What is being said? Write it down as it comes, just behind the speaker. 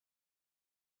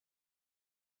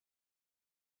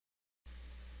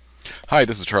Hi,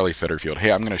 this is Charlie Setterfield.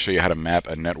 Hey, I'm going to show you how to map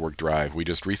a network drive. We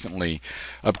just recently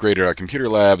upgraded our computer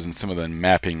labs and some of the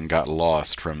mapping got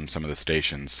lost from some of the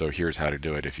stations. So here's how to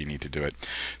do it if you need to do it.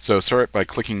 So start by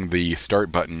clicking the Start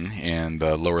button in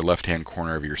the lower left-hand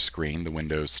corner of your screen, the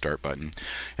Windows Start button,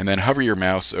 and then hover your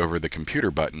mouse over the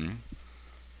Computer button,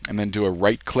 and then do a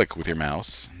right-click with your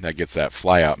mouse. That gets that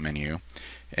flyout menu,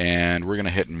 and we're going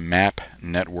to hit Map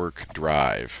Network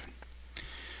Drive.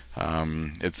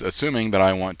 It's assuming that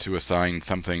I want to assign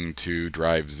something to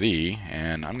drive Z,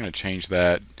 and I'm going to change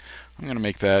that. I'm going to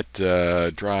make that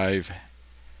drive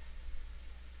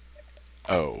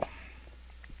O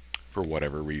for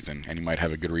whatever reason, and you might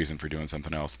have a good reason for doing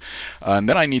something else. And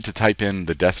then I need to type in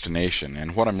the destination,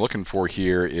 and what I'm looking for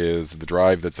here is the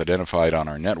drive that's identified on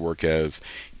our network as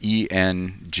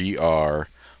ENGR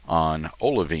on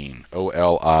Olivine,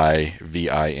 O-L-I-V-I-N-E.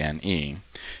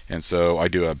 And so I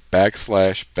do a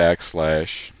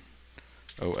backslash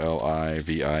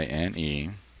O-L-I-V-I-N-E.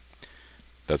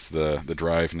 That's the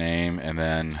drive name, and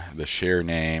then the share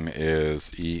name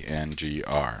is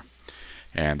ENGR.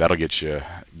 And that'll get you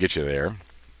there.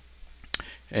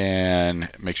 And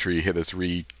make sure you hit this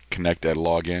reconnect at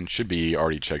login. Should be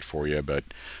already checked for you, but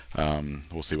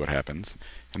we'll see what happens.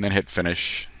 And then hit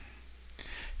finish.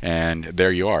 And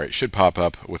there you are. It should pop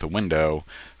up with a window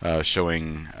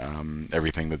showing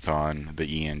everything that's on the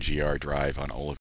ENGR drive on Olivine.